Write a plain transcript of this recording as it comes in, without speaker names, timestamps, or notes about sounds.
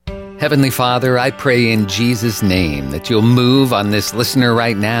Heavenly Father, I pray in Jesus' name that you'll move on this listener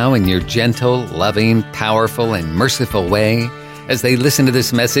right now in your gentle, loving, powerful, and merciful way as they listen to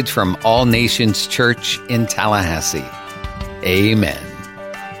this message from All Nations Church in Tallahassee. Amen.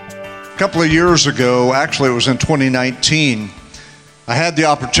 A couple of years ago, actually it was in 2019, I had the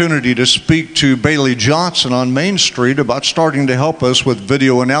opportunity to speak to Bailey Johnson on Main Street about starting to help us with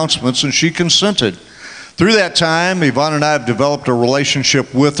video announcements, and she consented. Through that time, Yvonne and I have developed a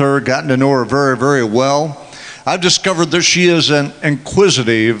relationship with her, gotten to know her very, very well. I've discovered that she is an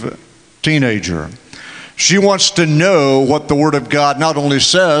inquisitive teenager. She wants to know what the Word of God not only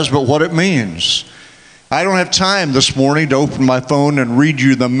says, but what it means. I don't have time this morning to open my phone and read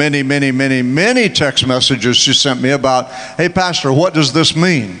you the many text messages she sent me about, hey, Pastor, what does this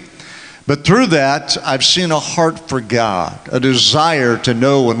mean? But through that, I've seen a heart for God, a desire to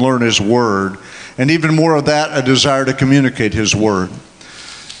know and learn His Word, and even more of that, a desire to communicate His Word.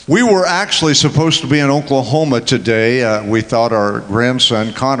 We were actually supposed to be in Oklahoma today. We thought our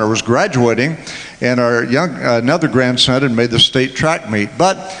grandson, Connor, was graduating, and our another grandson had made the state track meet.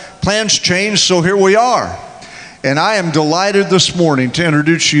 But plans changed, so here we are. And I am delighted this morning to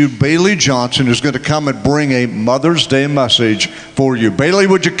introduce you Bailey Johnson, who's going to come and bring a Mother's Day message for you. Bailey,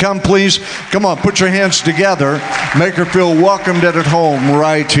 would you come, please? Come on, put your hands together. Make her feel welcomed and at home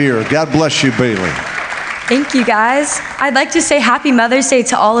right here. God bless you, Bailey. Thank you, guys. I'd like to say Happy Mother's Day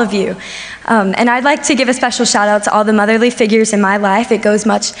to all of you. And I'd like to give a special shout out to all the motherly figures in my life. It goes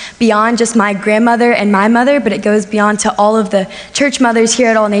much beyond just my grandmother and my mother, but it goes beyond to all of the church mothers here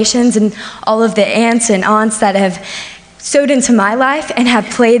at All Nations and all of the aunts and aunts that have sewed into my life and have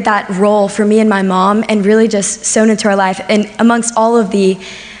played that role for me and my mom and really just sewn into our life and amongst all of the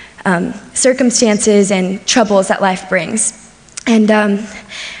circumstances and troubles that life brings. And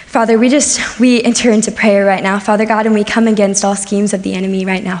Father, we enter into prayer right now, Father God, and we come against all schemes of the enemy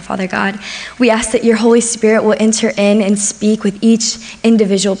right now, Father God. We ask that your Holy Spirit will enter in and speak with each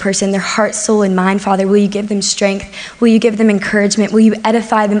individual person, their heart, soul, and mind, Father. Will you give them strength? Will you give them encouragement? Will you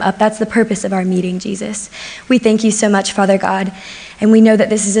edify them up? That's the purpose of our meeting, Jesus. We thank you so much, Father God, and we know that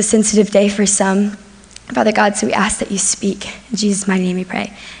this is a sensitive day for some, Father God, so we ask that you speak. In Jesus' mighty name we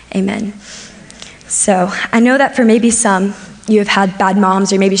pray. Amen. So I know that for maybe some, you have had bad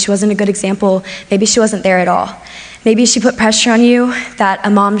moms, or maybe she wasn't a good example. Maybe she wasn't there at all. Maybe she put pressure on you that a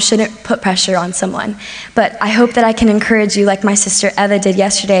mom shouldn't put pressure on someone. But I hope that I can encourage you, like my sister Eva did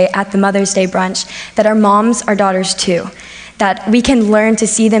yesterday at the Mother's Day brunch, that our moms are daughters too. That we can learn to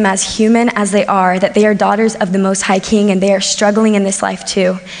see them as human as they are, that they are daughters of the Most High King and they are struggling in this life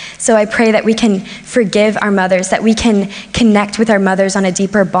too. So I pray that we can forgive our mothers, that we can connect with our mothers on a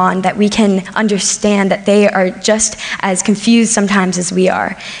deeper bond, that we can understand that they are just as confused sometimes as we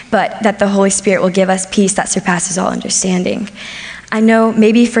are, but that the Holy Spirit will give us peace that surpasses all understanding. I know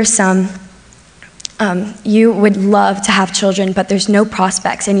maybe for some, you would love to have children, but there's no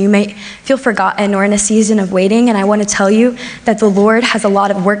prospects, and you may feel forgotten or in a season of waiting, and I want to tell you that the Lord has a lot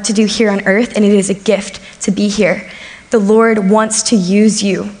of work to do here on earth, and it is a gift to be here. The Lord wants to use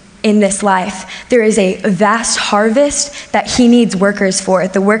you in this life. There is a vast harvest that He needs workers for.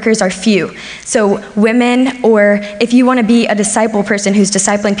 The workers are few. So women, or if you want to be a disciple person who's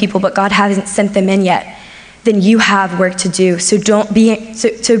discipling people, but God hasn't sent them in yet, then you have work to do. So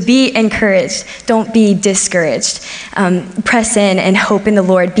be encouraged. Don't be discouraged. Press in and hope in the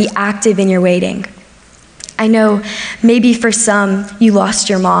Lord. Be active in your waiting. I know maybe for some, you lost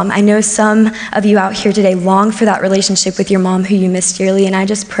your mom. I know some of you out here today long for that relationship with your mom who you miss dearly. And I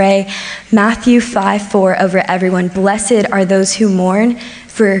just pray Matthew 5:4 over everyone. Blessed are those who mourn,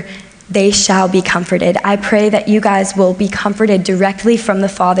 for they shall be comforted. I pray that you guys will be comforted directly from the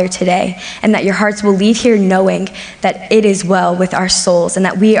Father today, and that your hearts will leave here knowing that it is well with our souls, and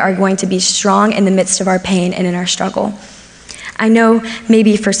that we are going to be strong in the midst of our pain and in our struggle. I know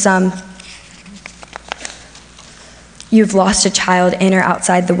maybe for some, you've lost a child in or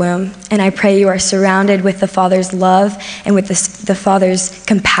outside the womb, and I pray you are surrounded with the Father's love and with the Father's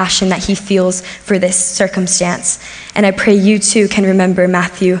compassion that He feels for this circumstance. And I pray you too can remember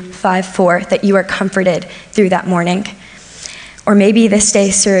Matthew 5:4, that you are comforted through that morning. Or maybe this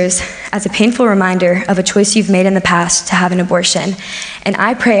day serves as a painful reminder of a choice you've made in the past to have an abortion. And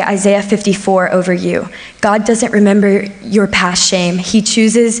I pray Isaiah 54 over you. God doesn't remember your past shame. He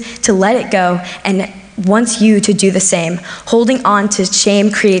chooses to let it go and wants you to do the same. Holding on to shame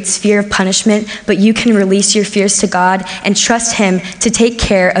creates fear of punishment, but you can release your fears to God and trust Him to take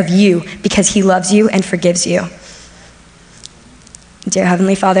care of you because He loves you and forgives you. Dear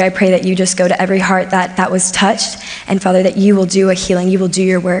Heavenly Father, I pray that you just go to every heart that was touched, and Father, that you will do a healing, you will do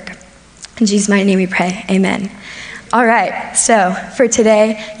your work. In Jesus' mighty name we pray, amen. All right, so for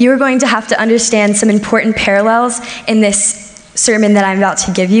today, you are going to have to understand some important parallels in this sermon that I'm about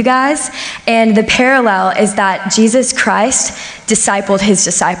to give you guys. And the parallel is that Jesus Christ discipled his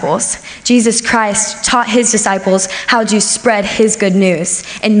disciples. Jesus Christ taught his disciples how to spread his good news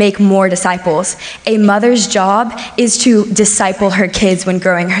and make more disciples. A mother's job is to disciple her kids when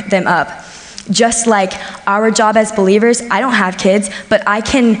growing them up. Just like our job as believers, I don't have kids, but I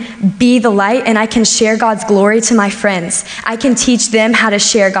can be the light and I can share God's glory to my friends. I can teach them how to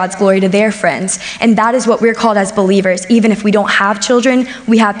share God's glory to their friends. And that is what we're called as believers. Even if we don't have children,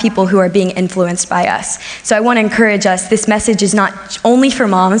 we have people who are being influenced by us. So I want to encourage us, this message is not only for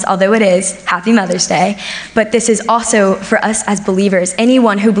moms, although it is, Happy Mother's Day, but this is also for us as believers.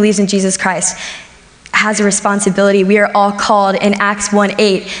 Anyone who believes in Jesus Christ has a responsibility. We are all called in Acts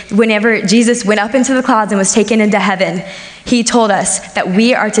 1:8. Whenever Jesus went up into the clouds and was taken into heaven, he told us that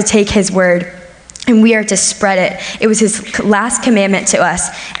we are to take his word and we are to spread it. It was his last commandment to us,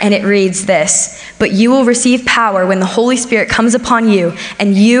 and it reads this: "But you will receive power when the Holy Spirit comes upon you,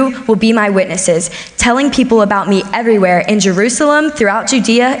 and you will be my witnesses, telling people about me everywhere in Jerusalem, throughout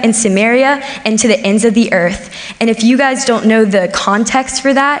Judea, in Samaria, and to the ends of the earth." And if you guys don't know the context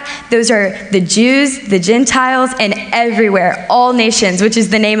for that, those are the Jews, the Gentiles, and everywhere, all nations, which is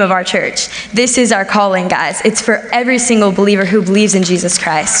the name of our church. This is our calling, guys. It's for every single believer who believes in Jesus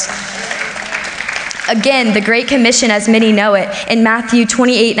Christ. Again, the Great Commission, as many know it, in Matthew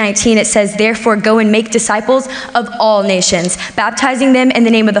 28:19, it says, "Therefore go and make disciples of all nations, baptizing them in the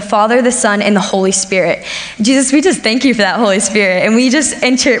name of the Father, the Son, and the Holy Spirit." Jesus, we just thank you for that Holy Spirit. And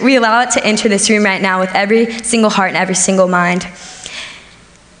we allow it to enter this room right now with every single heart and every single mind.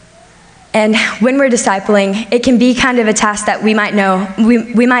 And when we're discipling, it can be kind of a task that we might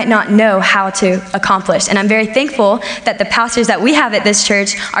not know how to accomplish. And I'm very thankful that the pastors that we have at this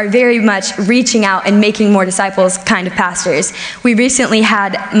church are very much reaching out and making more disciples kind of pastors. We recently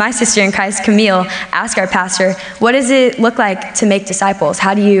had my sister in Christ, Camille, ask our pastor, what does it look like to make disciples?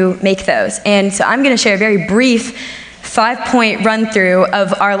 How do you make those? And so I'm going to share a very brief 5-point run through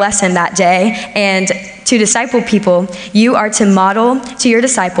of our lesson that day. And to disciple people, you are to model to your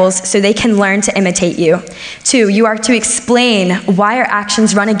disciples so they can learn to imitate you. 2, you are to explain why our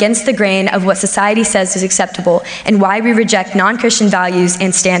actions run against the grain of what society says is acceptable and why we reject non-Christian values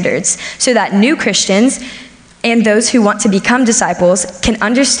and standards, so that new Christians and those who want to become disciples can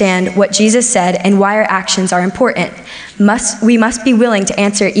understand what Jesus said and why our actions are important. We must be willing to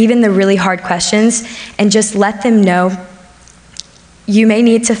answer even the really hard questions and just let them know you may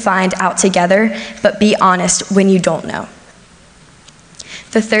need to find out together, but be honest when you don't know.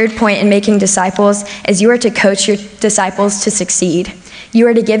 The 3rd point in making disciples is you are to coach your disciples to succeed. You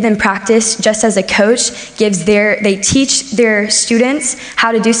are to give them practice just as a coach they teach their students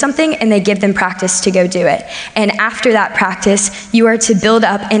how to do something and they give them practice to go do it. And after that practice, you are to build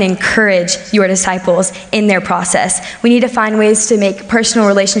up and encourage your disciples in their process. We need to find ways to make personal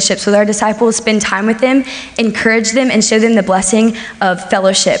relationships with our disciples, spend time with them, encourage them, and show them the blessing of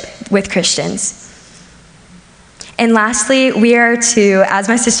fellowship with Christians. And lastly, we are to, as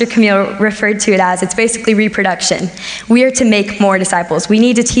my sister Camille referred to it as, it's basically reproduction. We are to make more disciples. We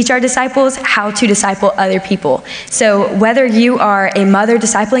need to teach our disciples how to disciple other people. So whether you are a mother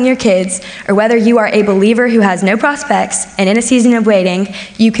discipling your kids, or whether you are a believer who has no prospects and in a season of waiting,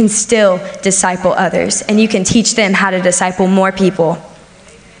 you can still disciple others, and you can teach them how to disciple more people.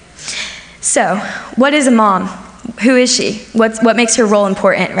 So, what is a mom? Who is she? What makes her role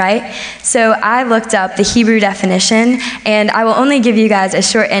important, right? So I looked up the Hebrew definition, and I will only give you guys a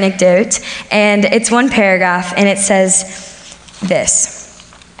short anecdote, and it's one paragraph, and it says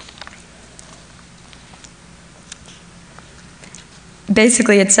this.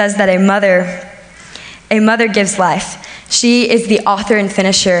 Basically, it says that a mother gives life. She is the author and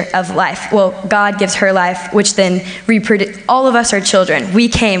finisher of life. Well, God gives her life, which then all of us are children. We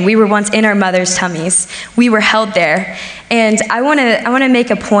were once in our mother's tummies. We were held there. And I want to make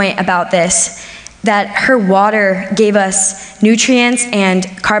a point about this, that her water gave us nutrients and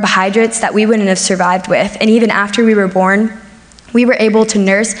carbohydrates that we wouldn't have survived with. And even after we were born, we were able to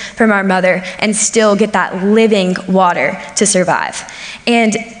nurse from our mother and still get that living water to survive.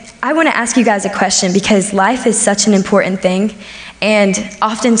 And I want to ask you guys a question, because life is such an important thing. And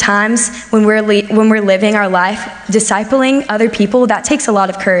oftentimes, when we're living our life, discipling other people, that takes a lot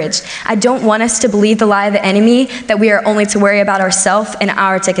of courage. I don't want us to believe the lie of the enemy that we are only to worry about ourselves and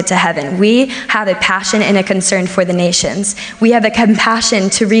our ticket to heaven. We have a passion and a concern for the nations. We have a compassion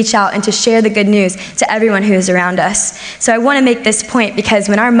to reach out and to share the good news to everyone who is around us. So I want to make this point, because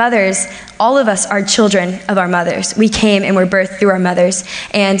when our mothers, all of us are children of our mothers. We came and were birthed through our mothers.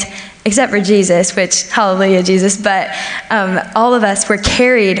 And except for Jesus, which, hallelujah, Jesus, but all of us were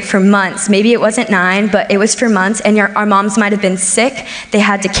carried for months. Maybe it wasn't 9, but it was for months, and our moms might have been sick. They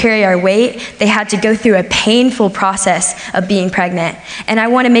had to carry our weight. They had to go through a painful process of being pregnant. And I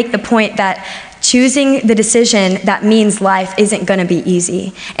want to make the point that choosing the decision that means life isn't going to be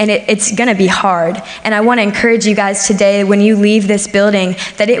easy, and it's going to be hard. And I want to encourage you guys today, when you leave this building,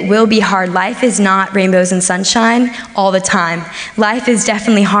 that it will be hard. Life is not rainbows and sunshine all the time. Life is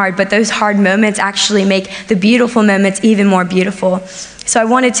definitely hard, but those hard moments actually make the beautiful moments even more beautiful. So I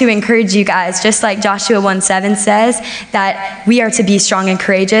wanted to encourage you guys, just like Joshua 1:7 says, that we are to be strong and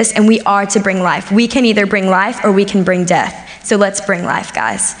courageous, and we are to bring life. We can either bring life or we can bring death. So let's bring life,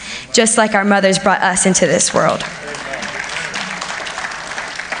 guys, just like our mothers brought us into this world.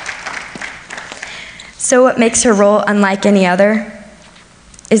 So what makes her role unlike any other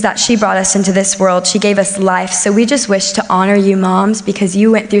is that she brought us into this world. She gave us life. So we just wish to honor you, moms, because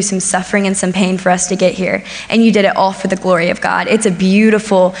you went through some suffering and some pain for us to get here, and you did it all for the glory of God. It's a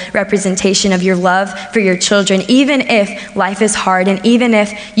beautiful representation of your love for your children, even if life is hard, and even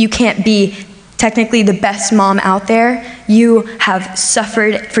if you can't be technically the best mom out there. You have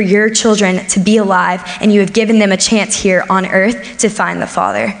suffered for your children to be alive, and you have given them a chance here on earth to find the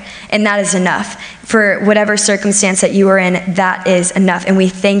Father. And that is enough. For whatever circumstance that you are in, that is enough. And we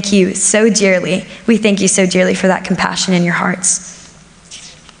thank you so dearly. We thank you so dearly for that compassion in your hearts.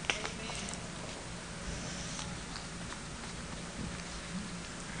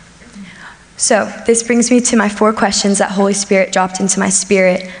 So this brings me to my 4 questions that Holy Spirit dropped into my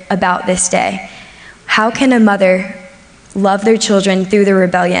spirit about this day. How can a mother love their children through the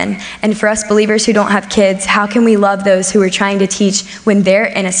rebellion? And for us believers who don't have kids, how can we love those who we're trying to teach when they're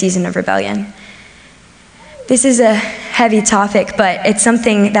in a season of rebellion? This is a heavy topic, but it's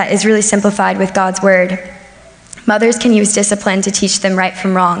something that is really simplified with God's word. Mothers can use discipline to teach them right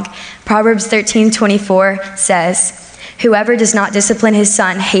from wrong. Proverbs 13:24 says, "Whoever does not discipline his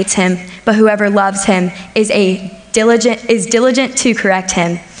son hates him, but whoever loves him is diligent to correct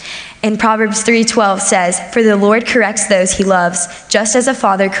him." And Proverbs 3:12 says, "For the Lord corrects those he loves, just as a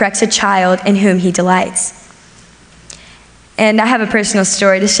father corrects a child in whom he delights." And I have a personal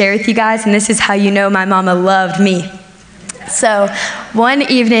story to share with you guys, and this is how you know my mama loved me. So one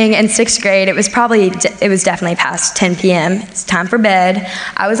evening in 6th grade, it was definitely past 10 p.m. It's time for bed.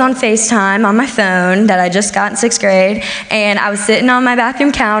 I was on FaceTime on my phone that I just got in 6th grade, and I was sitting on my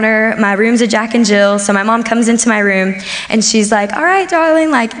bathroom counter. My room's a Jack and Jill, so my mom comes into my room, and she's like, "All right,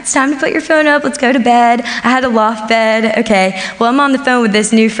 darling, it's time to put your phone up. Let's go to bed." I had a loft bed. Okay, well, I'm on the phone with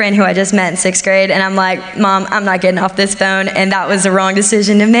this new friend who I just met in 6th grade, and I'm like, "Mom, I'm not getting off this phone," and that was the wrong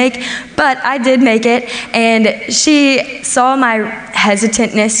decision to make, but I did make it, and she saw my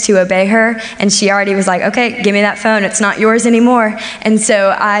hesitantness to obey her, and she already was like, "Okay, give me that phone. It's not yours anymore." And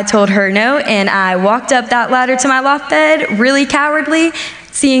so I told her no, and I walked up that ladder to my loft bed, really cowardly,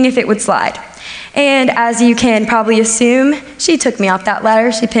 seeing if it would slide. And as you can probably assume, she took me off that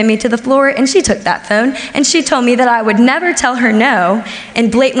ladder, she pinned me to the floor, and she took that phone, and she told me that I would never tell her no and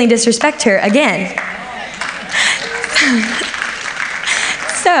blatantly disrespect her again.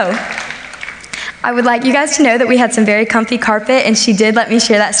 So I would like you guys to know that we had some very comfy carpet, and she did let me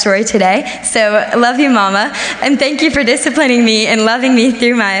share that story today. So I love you, Mama, and thank you for disciplining me and loving me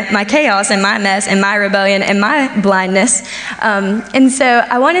through my chaos and my mess and my rebellion and my blindness. And so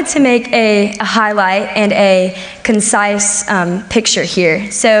I wanted to make a highlight and a concise picture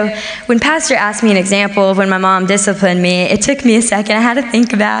here. So when Pastor asked me an example of when my mom disciplined me, it took me a second. I had to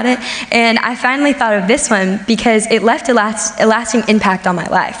think about it, and I finally thought of this one because it left a lasting impact on my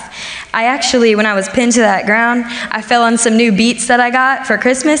life. I actually, when I was pinned to that ground, I fell on some new Beats that I got for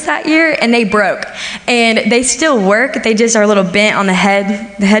Christmas that year, and they broke. And they still work, they just are a little bent on the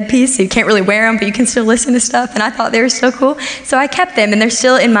headpiece, so you can't really wear them, but you can still listen to stuff, and I thought they were so cool. So I kept them, and they're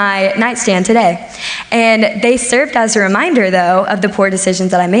still in my nightstand today. And they served as a reminder, though, of the poor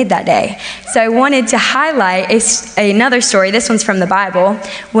decisions that I made that day. So I wanted to highlight another story. This one's from the Bible.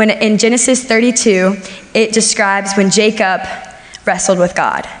 When in Genesis 32, it describes when Jacob wrestled with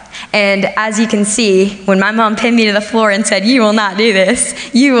God. And as you can see, when my mom pinned me to the floor and said, "You will not do this,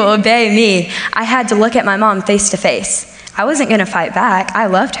 you will obey me," I had to look at my mom face to face. I wasn't going to fight back. I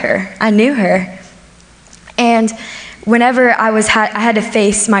loved her. I knew her. And whenever I had to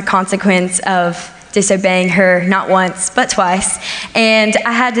face my consequence of disobeying her, not once, but twice. And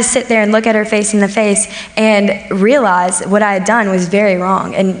I had to sit there and look at her face in the face and realize what I had done was very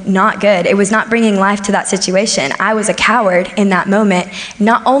wrong and not good. It was not bringing life to that situation. I was a coward in that moment,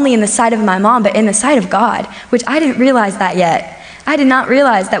 not only in the sight of my mom, but in the sight of God, which I didn't realize that yet. I did not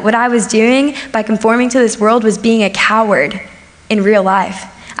realize that what I was doing by conforming to this world was being a coward in real life.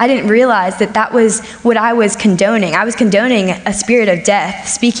 I didn't realize that that was what I was condoning. I was condoning a spirit of death,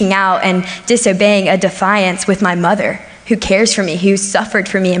 speaking out and disobeying a defiance with my mother, who cares for me, who suffered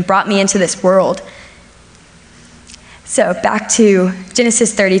for me and brought me into this world. So back to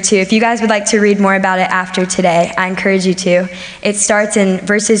Genesis 32. If you guys would like to read more about it after today, I encourage you to. It starts in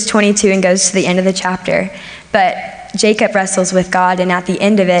verses 22 and goes to the end of the chapter. But Jacob wrestles with God, and at the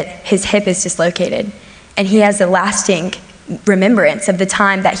end of it, his hip is dislocated. And he has a lasting remembrance of the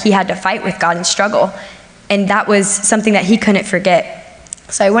time that he had to fight with God and struggle. And that was something that he couldn't forget.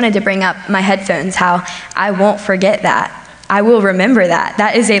 So I wanted to bring up my headphones, how I won't forget that. I will remember that.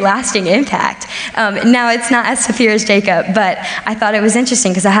 That is a lasting impact. Now, it's not as severe as Jacob, but I thought it was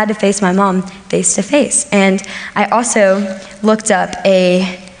interesting because I had to face my mom face to face. And I also looked up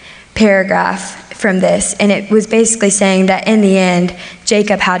a paragraph from this, and it was basically saying that in the end,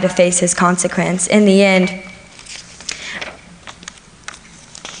 Jacob had to face his consequence. In the end,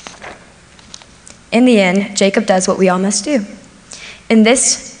 Jacob does what we all must do. In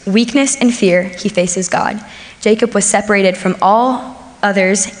this weakness and fear, he faces God. Jacob was separated from all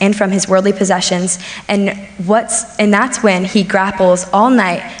others and from his worldly possessions, and that's when he grapples all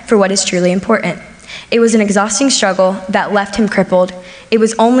night for what is truly important. It was an exhausting struggle that left him crippled. It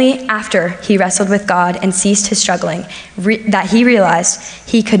was only after he wrestled with God and ceased his struggling that he realized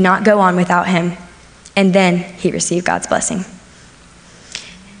he could not go on without him, and then he received God's blessing.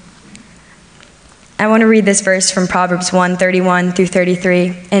 I want to read this verse from Proverbs 1:31 through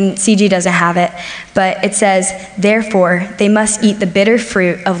 33, and CG doesn't have it, but it says, "Therefore they must eat the bitter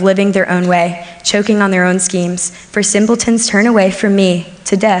fruit of living their own way, choking on their own schemes. For simpletons turn away from me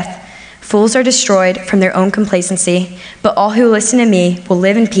to death. Fools are destroyed from their own complacency, but all who listen to me will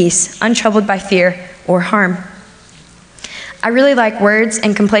live in peace, untroubled by fear or harm." I really like words,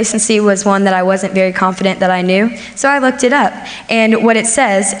 and complacency was one that I wasn't very confident that I knew, so I looked it up, and what it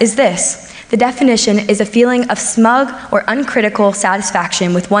says is this. The definition is a feeling of smug or uncritical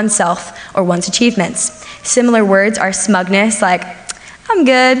satisfaction with oneself or one's achievements. Similar words are smugness, like, I'm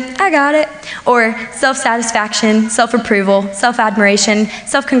good, I got it, or self-satisfaction, self-approval, self-admiration,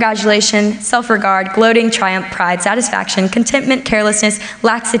 self-congratulation, self-regard, gloating, triumph, pride, satisfaction, contentment, carelessness,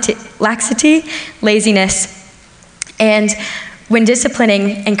 laxity, laziness. And when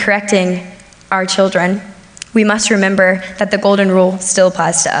disciplining and correcting our children, we must remember that the golden rule still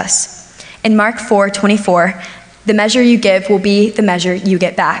applies to us. In Mark 4:24, the measure you give will be the measure you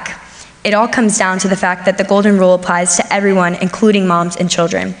get back. It all comes down to the fact that the golden rule applies to everyone, including moms and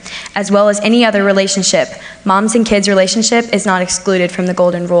children, as well as any other relationship. Moms and kids' relationship is not excluded from the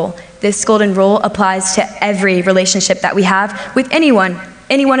golden rule. This golden rule applies to every relationship that we have with anyone,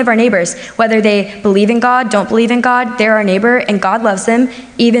 any one of our neighbors. Whether they believe in God, don't believe in God, they're our neighbor, and God loves them,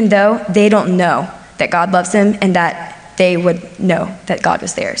 even though they don't know that God loves them and that they would know that God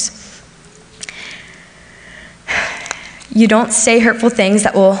was theirs. You don't say harmful things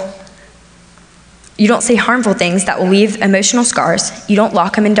that will leave emotional scars. You don't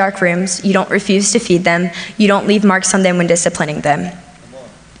lock them in dark rooms. You don't refuse to feed them. You don't leave marks on them when disciplining them.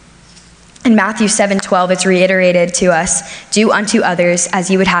 In Matthew 7:12, it's reiterated to us, do unto others as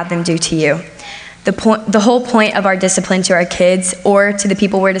you would have them do to you. The whole point of our discipline to our kids or to the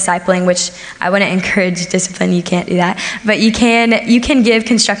people we're discipling, which I wouldn't encourage discipline, you can't do that, but you can give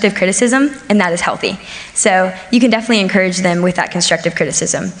constructive criticism, and that is healthy. So you can definitely encourage them with that constructive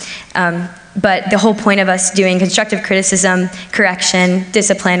criticism. But the whole point of us doing constructive criticism, correction,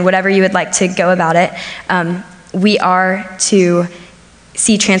 discipline, whatever you would like to go about it, we are to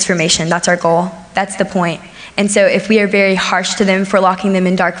see transformation. That's our goal. That's the point. And so if we are very harsh to them for locking them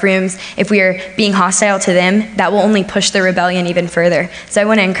in dark rooms, if we are being hostile to them, that will only push the rebellion even further. So I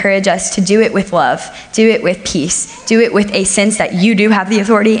want to encourage us to do it with love, do it with peace, do it with a sense that you do have the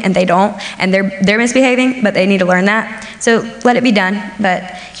authority and they don't, and they're misbehaving, but they need to learn that. So let it be done, but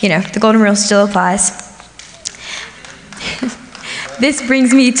the golden rule still applies. This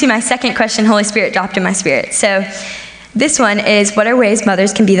brings me to my second question Holy Spirit dropped in my spirit. So this one is, what are ways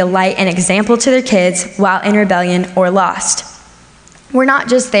mothers can be the light and example to their kids while in rebellion or lost? We're not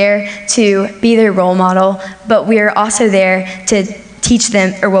just there to be their role model, but we are also there to teach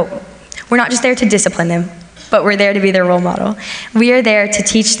them, we're not just there to discipline them, but we're there to be their role model. We are there to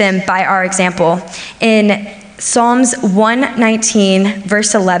teach them by our example. In Psalms 119,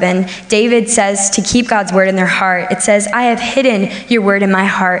 verse 11, David says to keep God's word in their heart. It says, I have hidden your word in my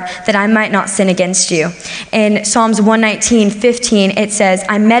heart that I might not sin against you. In Psalms 119, 15, it says,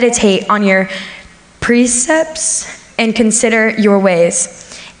 I meditate on your precepts and consider your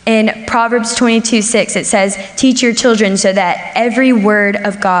ways. In Proverbs 22:6, it says, teach your children so that every word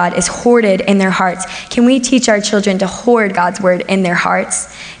of God is hoarded in their hearts. Can we teach our children to hoard God's word in their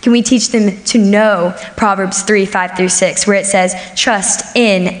hearts? Can we teach them to know Proverbs 3:5-6, where it says, trust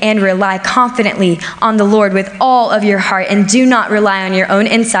in and rely confidently on the Lord with all of your heart, and do not rely on your own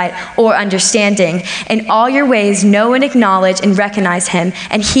insight or understanding. In all your ways, know and acknowledge and recognize him,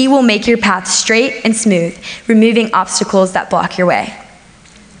 and he will make your path straight and smooth, removing obstacles that block your way.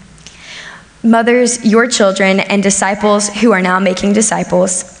 Mothers, your children, and disciples who are now making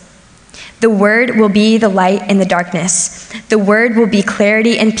disciples, the word will be the light in the darkness. The word will be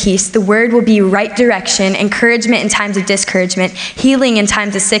clarity and peace. The word will be right direction, encouragement in times of discouragement, healing in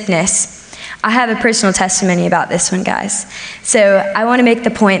times of sickness. I have a personal testimony about this one, guys. So I want to make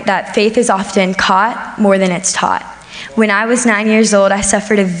the point that faith is often caught more than it's taught. When I was 9 years old, I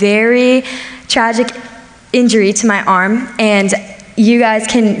suffered a very tragic injury to my arm, and you guys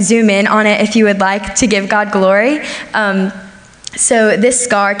can zoom in on it if you would like to give God glory. So this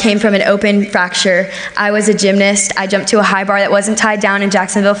scar came from an open fracture. I was a gymnast. I jumped to a high bar that wasn't tied down in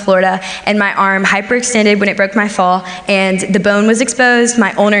Jacksonville, Florida, and my arm hyperextended when it broke my fall, and the bone was exposed.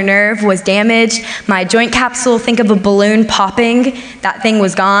 My ulnar nerve was damaged. My joint capsule, think of a balloon popping. That thing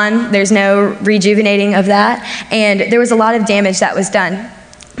was gone. There's no rejuvenating of that, and there was a lot of damage that was done.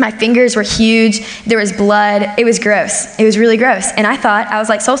 My fingers were huge. There was blood. It was gross. It was really gross. And I thought I was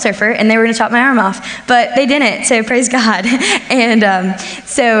like Soul Surfer and they were going to chop my arm off. But they didn't, so praise God. And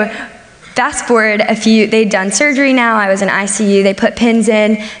so fast forward they'd done surgery now. I was in ICU. They put pins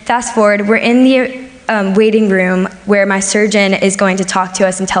in. Fast forward, we're in the waiting room where my surgeon is going to talk to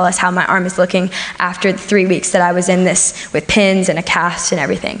us and tell us how my arm is looking after the 3 weeks that I was in this with pins and a cast and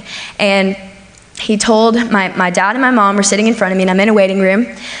everything. And he told my dad and my mom were sitting in front of me, and I'm in a waiting room,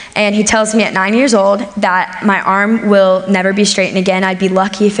 and he tells me at 9 years old that my arm will never be straightened again. I'd be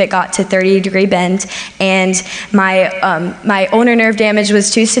lucky if it got to 30-degree bend, and my ulnar nerve damage was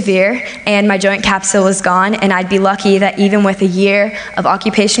too severe, and my joint capsule was gone, and I'd be lucky that even with a year of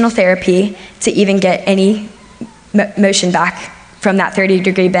occupational therapy to even get any motion back from that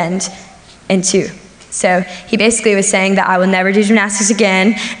 30-degree bend into. So he basically was saying that I will never do gymnastics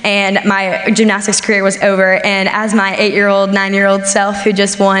again, and my gymnastics career was over. And as my 8-year-old, 9-year-old self who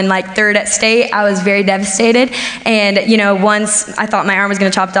just won like third at state, I was very devastated. And once I thought my arm was going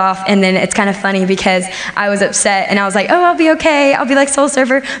to chopped off, and then it's kind of funny because I was upset and I was like, oh, I'll be okay. I'll be like Soul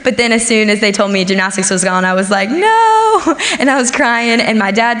Surfer. But then as soon as they told me gymnastics was gone, I was like, no. And I was crying, and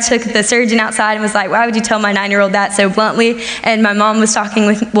my dad took the surgeon outside and was like, why would you tell my 9-year-old that so bluntly? And my mom was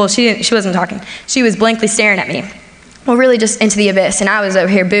talking she wasn't talking. She was blankly staring at me. Well, really just into the abyss. And I was over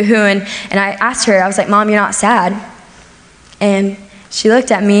here boo-hooing, and I asked her, I was like, Mom, you're not sad? And she looked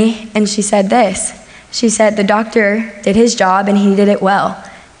at me and she said this. She said, the doctor did his job and he did it well.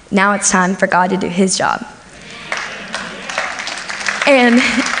 Now it's time for God to do his job. And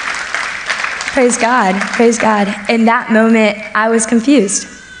praise God, praise God. In that moment, I was confused.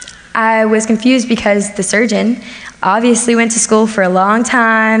 I was confused because the surgeon obviously went to school for a long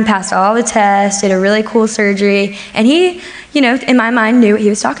time, passed all the tests, did a really cool surgery, and he, in my mind, knew what he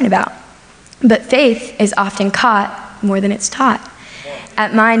was talking about. But faith is often caught more than it's taught.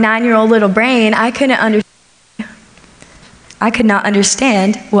 At my 9-year-old little brain, I could not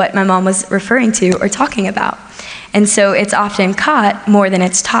understand what my mom was referring to or talking about. And so it's often caught more than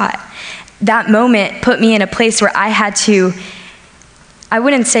it's taught. That moment put me in a place where I had to, I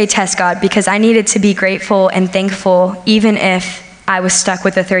wouldn't say test God, because I needed to be grateful and thankful even if I was stuck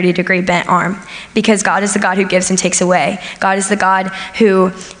with a 30-degree bent arm, because God is the God who gives and takes away. God is the God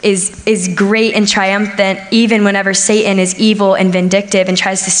who is great and triumphant even whenever Satan is evil and vindictive and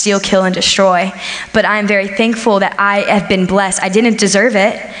tries to steal, kill, and destroy. But I am very thankful that I have been blessed. I didn't deserve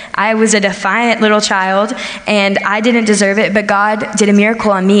it. I was a defiant little child, and I didn't deserve it, but God did a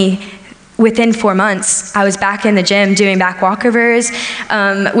miracle on me. Within 4 months, I was back in the gym doing back walkovers.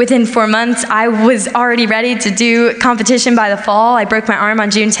 Within 4 months, I was already ready to do competition by the fall. I broke my arm on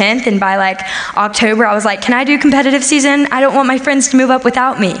June 10th, and by October, I was like, can I do competitive season? I don't want my friends to move up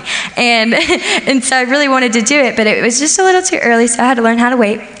without me. And so I really wanted to do it, but it was just a little too early, so I had to learn how to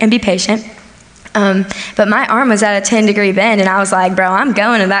wait and be patient. But my arm was at a 10-degree bend, and I was like, bro, I'm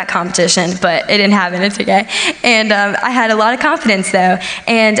going to that competition, but it didn't happen. It's okay. And I had a lot of confidence, though.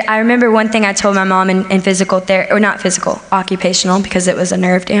 And I remember one thing I told my mom in physical therapy, or not physical, occupational, because it was a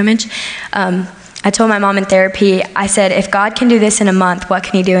nerve damage. I told my mom in therapy, I said, if God can do this in a month, what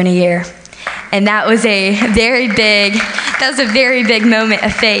can he do in a year? And that was a very big That was a very big moment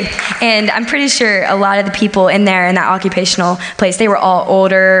of faith. And I'm pretty sure a lot of the people in there in that occupational place, they were all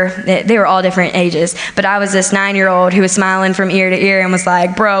older. They were all different ages. But I was this 9-year-old who was smiling from ear to ear and was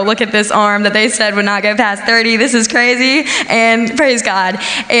like, bro, look at this arm that they said would not go past 30. This is crazy. And praise God.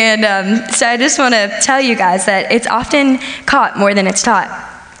 And so I just want to tell you guys that it's often caught more than it's taught.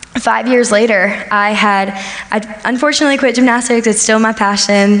 5 years later, I unfortunately quit gymnastics. It's still my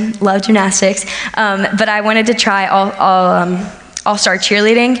passion, love gymnastics, but I wanted to try all-star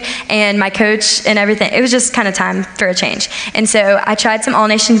cheerleading, and my coach and everything, it was just kind of time for a change. And so I tried some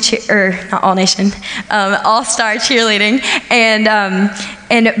all-star cheerleading,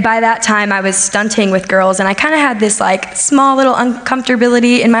 and by that time I was stunting with girls, and I kind of had this like small little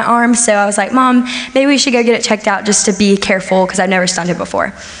uncomfortability in my arm, so I was like, Mom, maybe we should go get it checked out just to be careful, because I've never stunted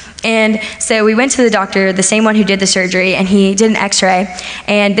before. And so we went to the doctor, the same one who did the surgery, and he did an x-ray,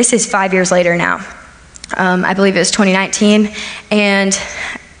 and this is 5 years later now. I believe it was 2019, and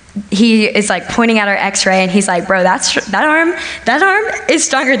he is like pointing at our x-ray, and he's like, bro, that arm is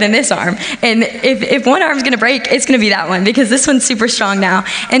stronger than this arm. And if one arm's gonna break, it's gonna be that one, because this one's super strong now.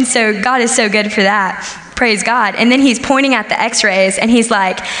 And so God is so good for that. Praise God. And then he's pointing at the x-rays, and he's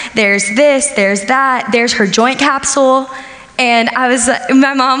like, there's this, there's that, there's her joint capsule. And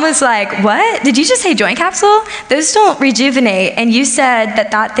my mom was like, what? Did you just say joint capsule? Those don't rejuvenate. And you said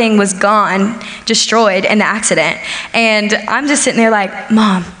that thing was gone, destroyed in the accident. And I'm just sitting there like,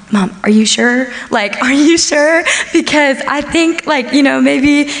 Mom, are you sure? Like, are you sure? Because I think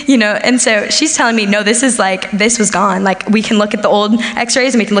maybe, and so she's telling me, no, this was gone. Like, we can look at the old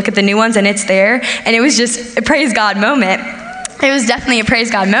x-rays and we can look at the new ones and it's there. And it was just a praise God moment. It was definitely a praise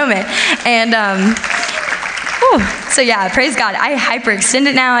God moment. And, so yeah, praise God. I hyperextend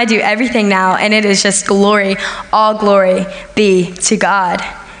it now. I do everything now, and it is just glory. All glory be to God,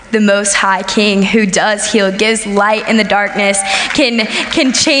 the Most High King, who does heal, gives light in the darkness,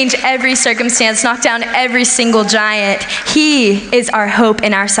 can change every circumstance, knock down every single giant. He is our hope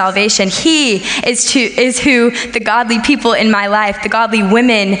and our salvation. He is who the godly people in my life, the godly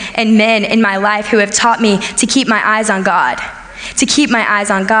women and men in my life who have taught me to keep my eyes on God. To keep my eyes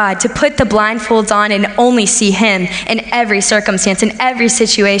on God, to put the blindfolds on and only see Him in every circumstance, in every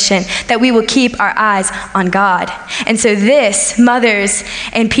situation, that we will keep our eyes on God. And so this, mothers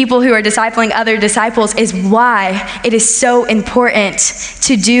and people who are discipling other disciples, is why it is so important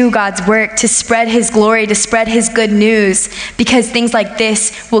to do God's work, to spread His glory, to spread His good news, because things like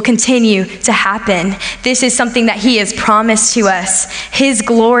this will continue to happen. This is something that He has promised to us. His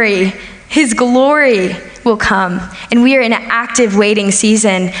glory will come, and we are in an active waiting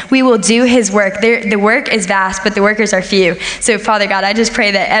season. We will do His work. The work is vast, but the workers are few. So, Father God, I just pray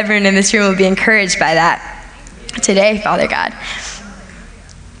that everyone in this room will be encouraged by that today, Father God.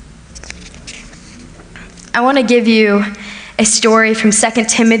 I want to give you a story from 2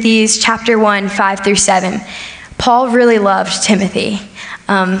 Timothy chapter 1, 5-7. Paul really loved Timothy.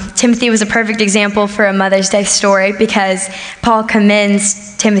 Timothy was a perfect example for a Mother's Day story, because Paul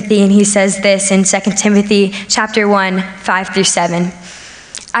commends Timothy, and he says this in 2 Timothy chapter 1, 5-7.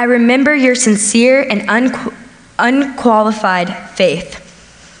 I remember your sincere and unqualified faith,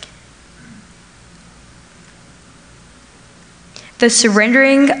 the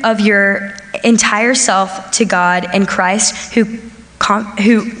surrendering of your entire self to God and Christ,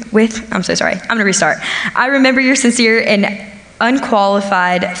 I'm so sorry, I'm going to restart. I remember your sincere and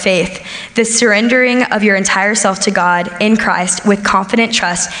unqualified faith, the surrendering of your entire self to God in Christ with confident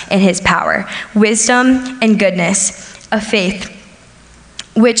trust in His power, wisdom and goodness, a faith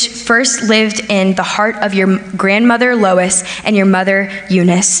which first lived in the heart of your grandmother Lois and your mother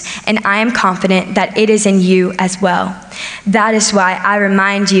Eunice, and I am confident that it is in you as well. That is why I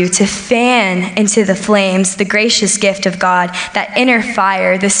remind you to fan into the flames the gracious gift of God, that inner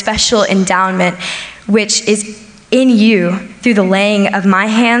fire, the special endowment which is in you through the laying of my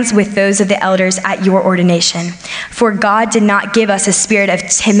hands with those of the elders at your ordination. For God did not give us a spirit of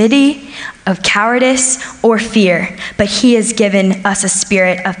timidity, of cowardice, or fear, but He has given us a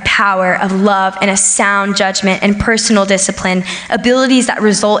spirit of power, of love, and a sound judgment and personal discipline, abilities that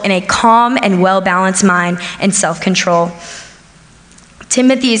result in a calm and well-balanced mind and self-control.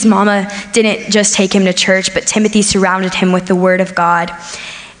 Timothy's mama didn't just take him to church, but Timothy surrounded him with the Word of God.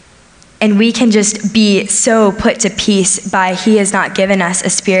 And we can just be so put to peace by He has not given us a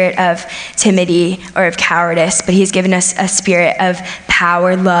spirit of timidity or of cowardice, but He's given us a spirit of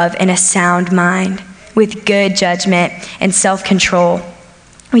power, love, and a sound mind with good judgment and self-control.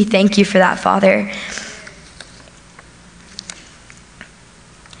 We thank You for that, Father.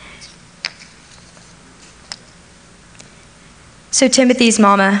 So Timothy's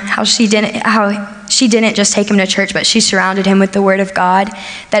mama, how she she didn't just take him to church, but she surrounded him with the word of God.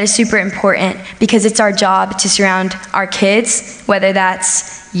 That is super important because it's our job to surround our kids, whether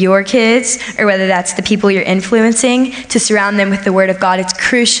that's your kids or whether that's the people you're influencing, to surround them with the word of God. It's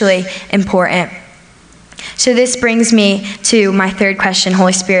crucially important. So this brings me to my third question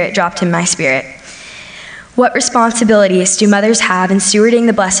Holy Spirit dropped in my spirit. What responsibilities do mothers have in stewarding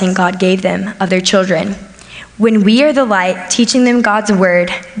the blessing God gave them of their children? When we are the light, teaching them God's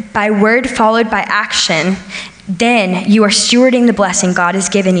word, by word followed by action, then you are stewarding the blessing God has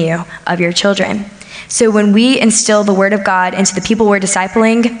given you of your children. So when we instill the word of God into the people we're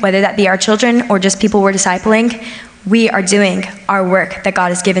discipling, whether that be our children or just people we're discipling, we are doing our work that God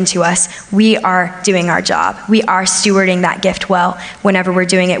has given to us. We are doing our job. We are stewarding that gift well whenever we're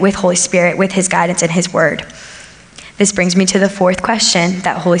doing it with Holy Spirit, with his guidance and his word. This brings me to the fourth question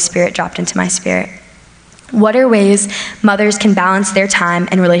that Holy Spirit dropped into my spirit. What are ways mothers can balance their time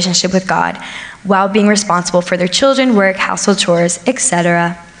and relationship with God while being responsible for their children, work, household chores,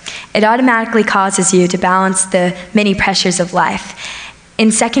 etc.? It automatically causes you to balance the many pressures of life.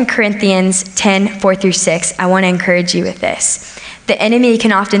 In 2 Corinthians 10:4-6, I want to encourage you with this. The enemy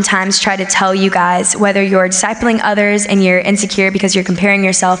can oftentimes try to tell you guys, whether you're discipling others and you're insecure because you're comparing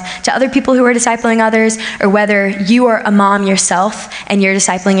yourself to other people who are discipling others, or whether you are a mom yourself and you're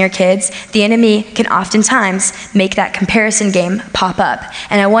discipling your kids, the enemy can oftentimes make that comparison game pop up.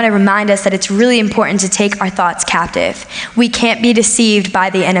 And I want to remind us that it's really important to take our thoughts captive. We can't be deceived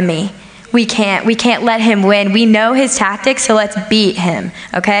by the enemy. We can't let him win. We know his tactics, so let's beat him,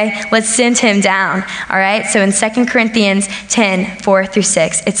 okay? Let's send him down, all right? So in 2 Corinthians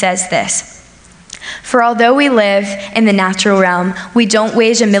 10:4-6, it says this: For although we live in the natural realm, we don't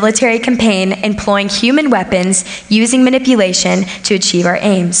wage a military campaign employing human weapons, using manipulation to achieve our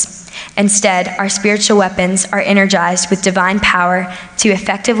aims. Instead, our spiritual weapons are energized with divine power to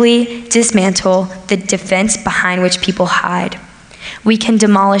effectively dismantle the defense behind which people hide. We can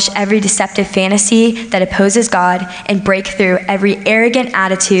demolish every deceptive fantasy that opposes God and break through every arrogant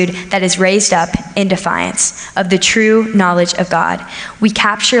attitude that is raised up in defiance of the true knowledge of God. We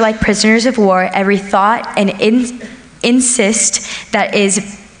capture like prisoners of war every thought and insist that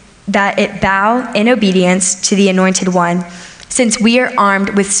it bow in obedience to the Anointed One. Since we are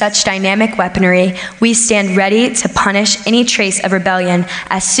armed with such dynamic weaponry, we stand ready to punish any trace of rebellion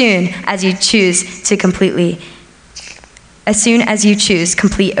as soon as you choose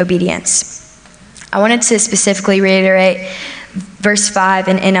complete obedience. I wanted to specifically reiterate verse 5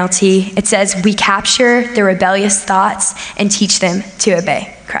 in NLT. It says, we capture the rebellious thoughts and teach them to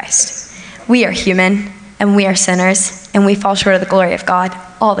obey Christ. We are human and we are sinners and we fall short of the glory of God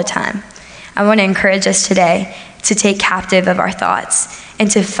all the time. I want to encourage us today to take captive of our thoughts and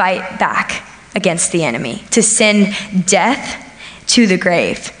to fight back against the enemy, to send death to the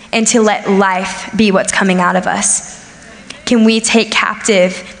grave and to let life be what's coming out of us. Can we take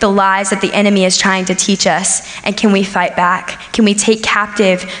captive the lies that the enemy is trying to teach us? And can we fight back? Can we take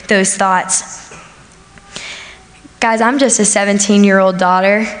captive those thoughts? Guys, I'm just a 17-year-old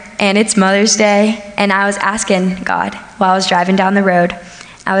daughter, and it's Mother's Day, and I was asking God while I was driving down the road.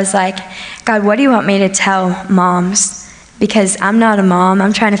 I was like, God, what do you want me to tell moms? Because I'm not a mom.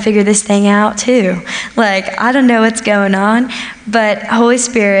 I'm trying to figure this thing out too. Like, I don't know what's going on. But Holy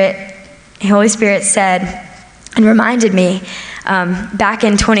Spirit said, and reminded me, back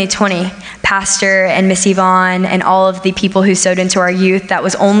in 2020, Pastor and Miss Yvonne and all of the people who sowed into our youth, that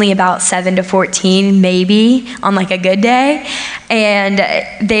was only about 7 to 14, maybe, on like a good day. And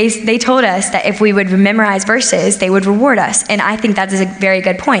they told us that if we would memorize verses, they would reward us. And I think that is a very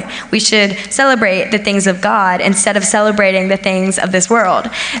good point. We should celebrate the things of God instead of celebrating the things of this world.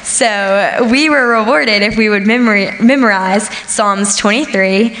 So we were rewarded if we would memorize Psalms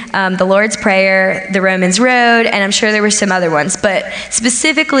 23, the Lord's Prayer, the Romans Road, and I'm sure there were some other ones. But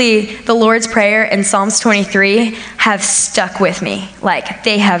specifically, the Lord's Prayer and Psalms 23 have stuck with me. Like,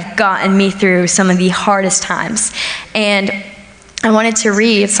 they have gotten me through some of the hardest times. And I wanted to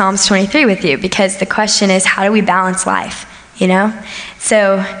read Psalms 23 with you because the question is, how do we balance life? You know?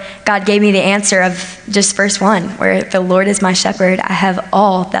 So God gave me the answer of just verse 1, where the Lord is my shepherd, I have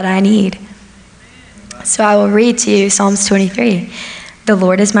all that I need. So I will read to you Psalms 23. The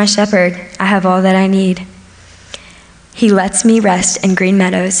Lord is my shepherd, I have all that I need. He lets me rest in green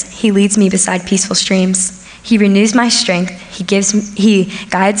meadows. He leads me beside peaceful streams. He renews my strength. He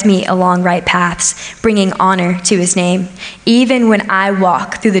guides me along right paths, bringing honor to his name. Even when I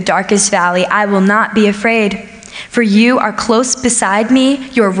walk through the darkest valley, I will not be afraid. For you are close beside me.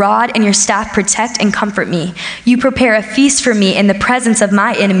 Your rod and your staff protect and comfort me. You prepare a feast for me in the presence of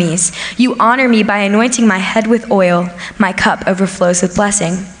my enemies. You honor me by anointing my head with oil. My cup overflows with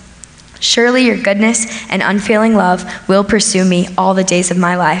blessing. Surely your goodness and unfailing love will pursue me all the days of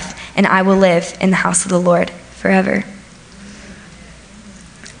my life, and I will live in the house of the Lord forever.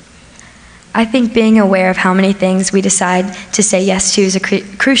 I think being aware of how many things we decide to say yes to is a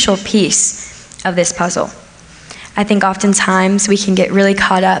crucial piece of this puzzle. I think oftentimes we can get really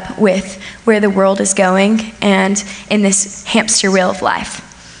caught up with where the world is going and in this hamster wheel of life.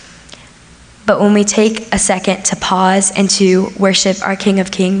 But when we take a second to pause and to worship our King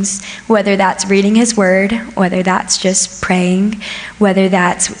of Kings, whether that's reading his word, whether that's just praying, whether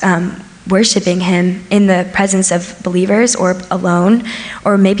that's worshiping him in the presence of believers or alone,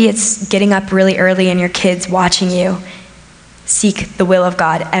 or maybe it's getting up really early and your kids watching you seek the will of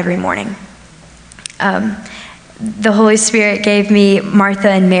God every morning. The Holy Spirit gave me Martha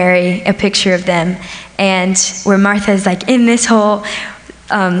and Mary, a picture of them, and where Martha is like in this whole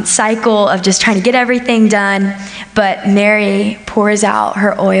cycle of just trying to get everything done, but Mary pours out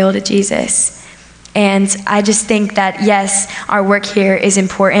her oil to Jesus. And I just think that, yes, our work here is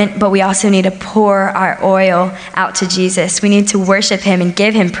important, but we also need to pour our oil out to Jesus. We need to worship him and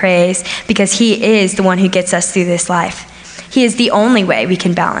give him praise because he is the one who gets us through this life. He is the only way we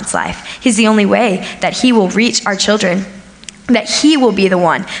can balance life. He's the only way that he will reach our children, that he will be the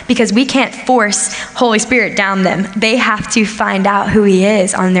one, because we can't force Holy Spirit down them. They have to find out who he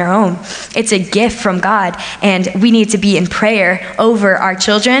is on their own. It's a gift from God, and we need to be in prayer over our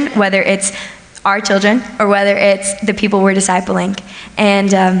children, whether it's our children or whether it's the people we're discipling.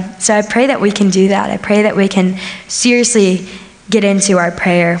 And so I pray that we can do that. I pray that we can seriously get into our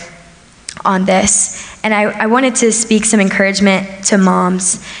prayer on this. And I wanted to speak some encouragement to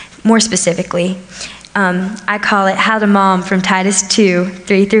moms, more specifically. I call it How to Mom from Titus 2,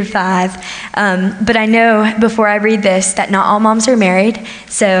 3 through 5. But I know before I read this that not all moms are married,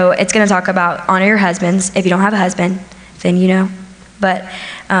 so it's going to talk about honor your husbands. If you don't have a husband, then you know. But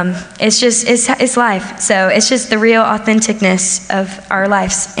it's life. So it's just the real authenticness of our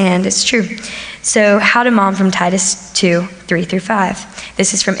lives, and it's true. So How to Mom from Titus 2, 3 through 5.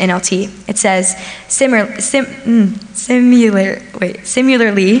 This is from NLT. It says, similarly,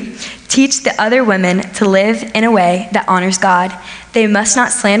 teach the other women to live in a way that honors God. They must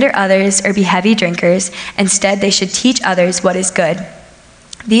not slander others or be heavy drinkers. Instead, they should teach others what is good.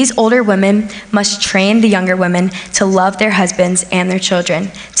 These older women must train the younger women to love their husbands and their children,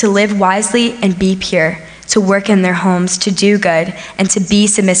 to live wisely and be pure, to work in their homes, to do good, and to be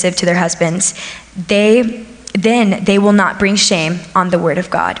submissive to their husbands. Then they will not bring shame on the word of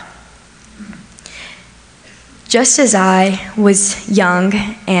God. Just as I was young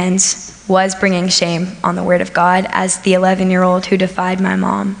and was bringing shame on the word of God as the 11-year-old who defied my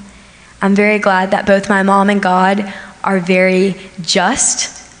mom, I'm very glad that both my mom and God are very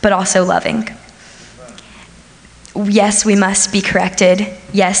just, but also loving. Yes, we must be corrected.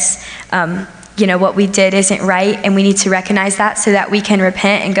 Yes, what we did isn't right, and we need to recognize that so that we can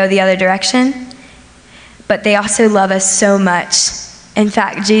repent and go the other direction. But they also love us so much. In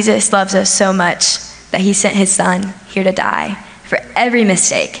fact, Jesus loves us so much that he sent his son here to die for every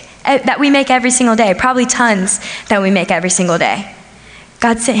mistake that we make every single day, probably tons that we make every single day.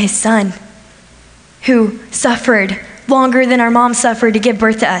 God sent his son who suffered longer than our mom suffered to give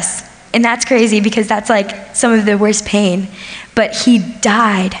birth to us. And that's crazy because that's like some of the worst pain. But he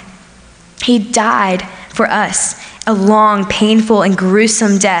died. He died for us, a long, painful, and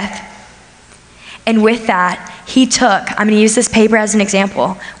gruesome death. And with that, he took, I'm going to use this paper as an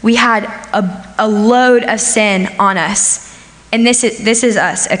example. We had a load of sin on us. And this is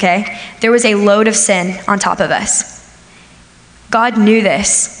us, okay? There was a load of sin on top of us. God knew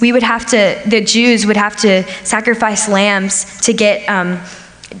this. The Jews would have to sacrifice lambs to get,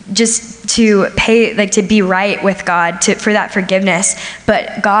 just to pay, like to be right with God, for that forgiveness.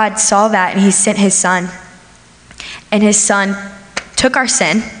 But God saw that and he sent his son. And his son took our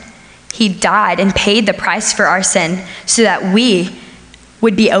sin. He died and paid the price for our sin so that we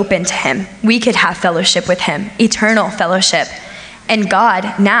would be open to him. We could have fellowship with him, eternal fellowship. And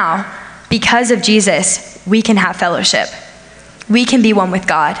God, now, because of Jesus, we can have fellowship. We can be one with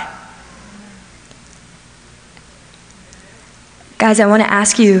God. Guys, I want to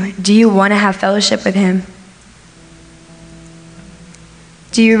ask you, do you want to have fellowship with him?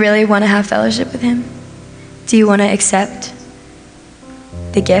 Do you really want to have fellowship with him? Do you want to accept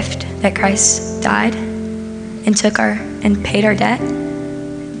the gift that Christ died and took and paid our debt?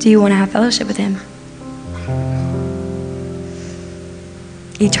 Do you want to have fellowship with him?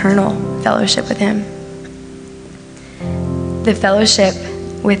 Eternal fellowship with him. The fellowship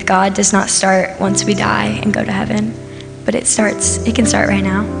with God does not start once we die and go to heaven, but it can start right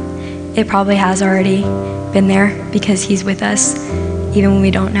now. It probably has already been there because he's with us even when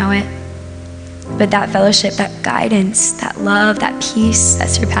we don't know it. but that fellowship, that guidance, that love, that peace that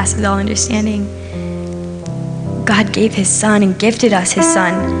surpasses all understanding. God gave his son and gifted us his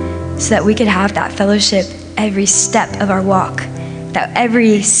son so that we could have that fellowship every step of our walk, that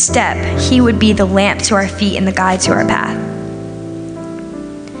every step he would be the lamp to our feet and the guide to our path.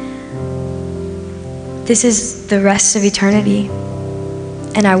 This is the rest of eternity.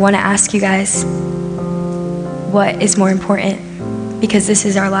 And I want to ask you guys, what is more important? Because this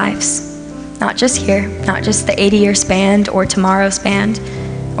is our lives. Not just here, not just the 80-year span or tomorrow's span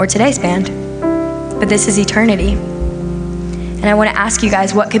or today's span, but this is eternity. And I want to ask you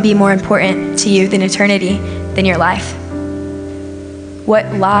guys, what could be more important to you than eternity, than your life?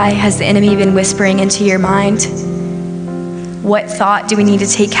 What lie has the enemy been whispering into your mind? What thought do we need to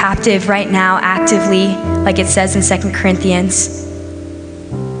take captive right now, actively, like it says in 2 Corinthians?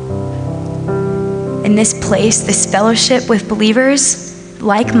 In this place, this fellowship with believers,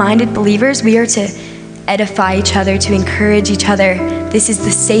 like-minded believers, we are to edify each other, to encourage each other. This is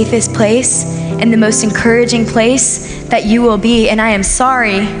the safest place and the most encouraging place that you will be. And I am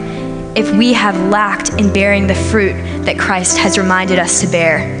sorry if we have lacked in bearing the fruit that Christ has reminded us to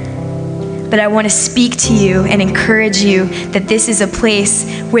bear. But I want to speak to you and encourage you that this is a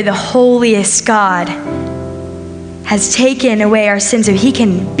place where the holiest God has taken away our sins so he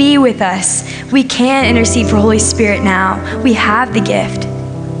can be with us. We can intercede for Holy Spirit now. We have the gift.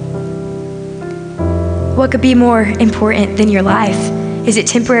 What could be more important than your life? Is it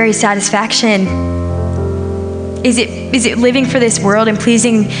temporary satisfaction? Is it living for this world and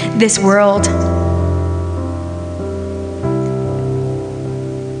pleasing this world?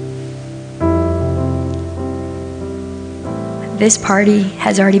 This party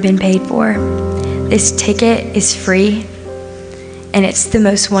has already been paid for. This ticket is free, and it's the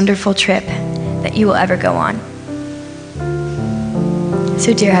most wonderful trip that you will ever go on.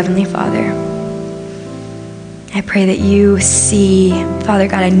 So, dear Heavenly Father, I pray that you see, Father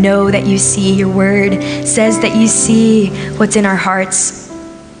God, I know that you see. Your word says that you see what's in our hearts.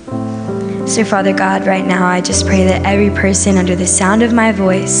 So, Father God, right now, I just pray that every person under the sound of my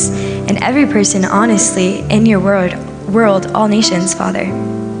voice and every person, honestly, in your world, all nations, Father,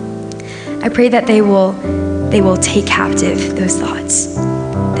 I pray that they will take captive those thoughts,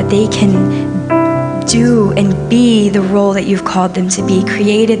 that they can do and be the role that you've called them to be,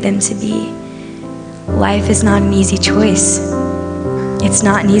 created them to be. Life is not an easy choice. It's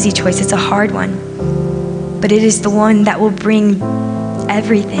not an easy choice. It's a hard one. But it is the one that will bring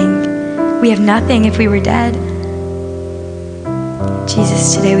everything. We have nothing if we were dead.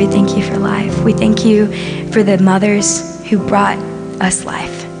 Jesus, today we thank you for life. We thank you for the mothers who brought us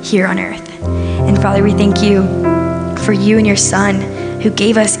life here on earth. And Father, we thank you for you and your Son who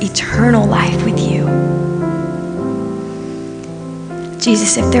gave us eternal life with you.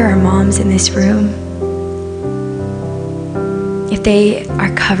 Jesus, if there are moms in this room, if they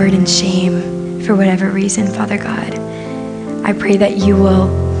are covered in shame for whatever reason, Father God, I pray that you will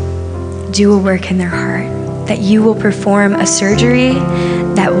do a work in their heart, that you will perform a surgery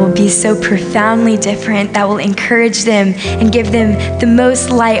that will be so profoundly different, that will encourage them and give them the most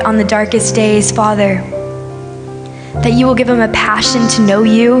light on the darkest days, Father. That you will give them a passion to know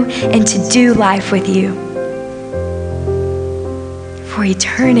you and to do life with you. For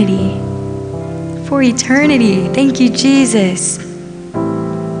eternity. For eternity. Thank you, Jesus.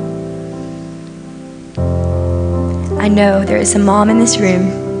 I know there is a mom in this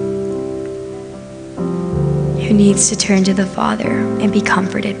room who needs to turn to the Father and be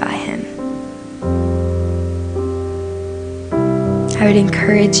comforted by him. I would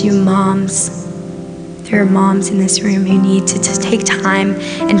encourage you moms, there are moms in this room who need to take time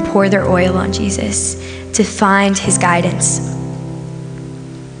and pour their oil on Jesus to find his guidance.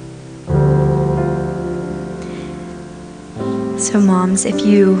 So moms, if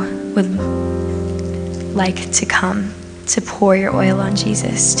you would like to come to pour your oil on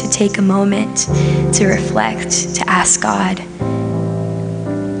Jesus, to take a moment to reflect, to ask God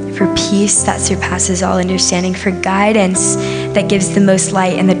for peace that surpasses all understanding, for guidance that gives the most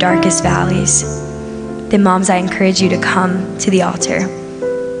light in the darkest valleys, then moms, I encourage you to come to the altar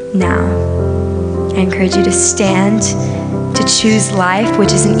now. I encourage you to stand, to choose life,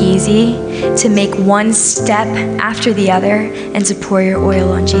 which isn't easy, to make one step after the other, and to pour your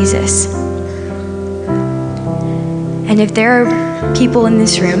oil on Jesus. And if there are people in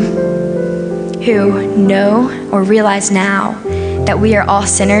this room who know or realize now that we are all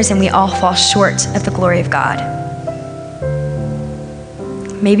sinners and we all fall short of the glory of God,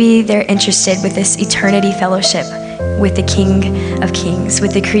 maybe they're interested with this eternity fellowship with the King of Kings,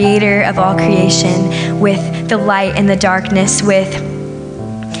 with the creator of all creation, with the light and the darkness, with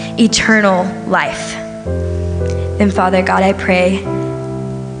eternal life, then Father God, I pray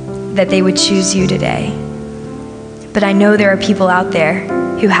that they would choose you today. But I know there are people out there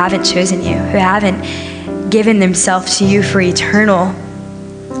who haven't chosen you, who haven't given themselves to you for eternal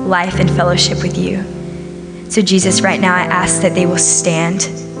life and fellowship with you. So Jesus, right now I ask that they will stand.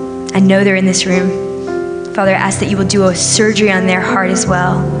 I know they're in this room. Father, I ask that you will do a surgery on their heart as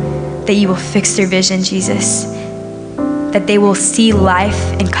well, that you will fix their vision, Jesus, that they will see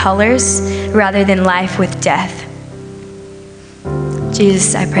life in colors rather than life with death.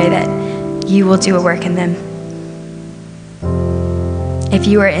 Jesus, I pray that you will do a work in them. If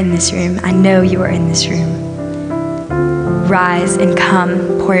you are in this room, I know you are in this room. Rise and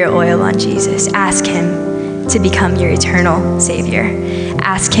come, pour your oil on Jesus. Ask him to become your eternal Savior.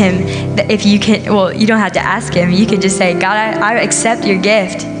 Ask him that if you can, well, you don't have to ask him. You can just say, God, I accept your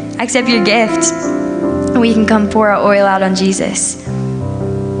gift. I accept your gift. And we can come pour our oil out on Jesus.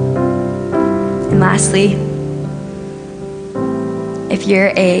 And lastly, if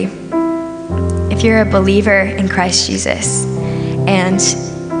you're a believer in Christ Jesus and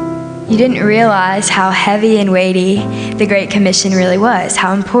you didn't realize how heavy and weighty the Great Commission really was,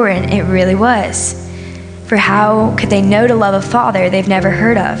 how important it really was, for how could they know to love a Father they've never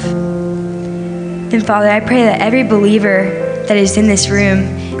heard of? And Father, I pray that every believer that is in this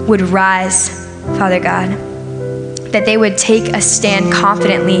room would rise, Father God, that they would take a stand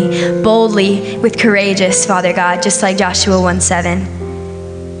confidently, boldly, with courageous, Father God, just like Joshua 1:7.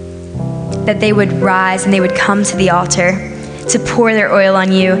 That they would rise and they would come to the altar to pour their oil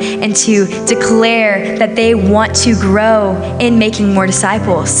on you and to declare that they want to grow in making more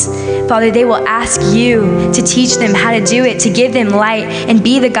disciples. Father, they will ask you to teach them how to do it, to give them light and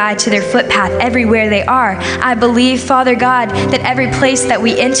be the guide to their footpath everywhere they are. I believe, Father God, that every place that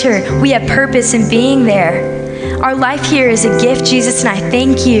we enter, we have purpose in being there. Our life here is a gift, Jesus, and I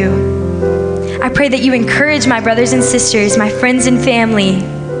thank you. I pray that you encourage my brothers and sisters, my friends and family,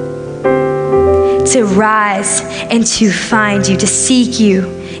 to rise and to find you, to seek you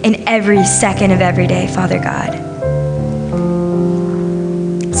in every second of every day, Father God.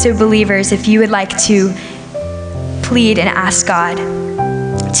 So believers, if you would like to plead and ask God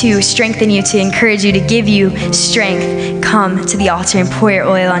to strengthen you, to encourage you, to give you strength, come to the altar and pour your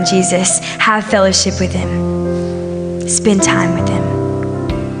oil on Jesus. Have fellowship with him. Spend time with him.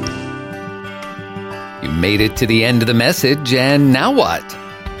 You made it to the end of the message, and now what?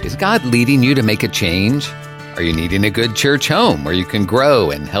 Is God leading you to make a change? Are you needing a good church home where you can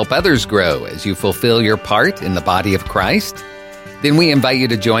grow and help others grow as you fulfill your part in the body of Christ? Then we invite you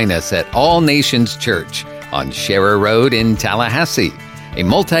to join us at All Nations Church on Sharer Road in Tallahassee, a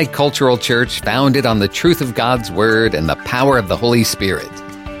multicultural church founded on the truth of God's Word and the power of the Holy Spirit.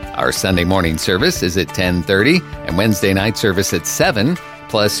 Our Sunday morning service is at 10:30 and Wednesday night service at 7,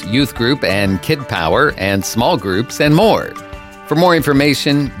 plus youth group and kid power and small groups and more. For more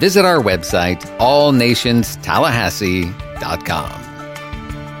information, visit our website, allnationstallahassee.com.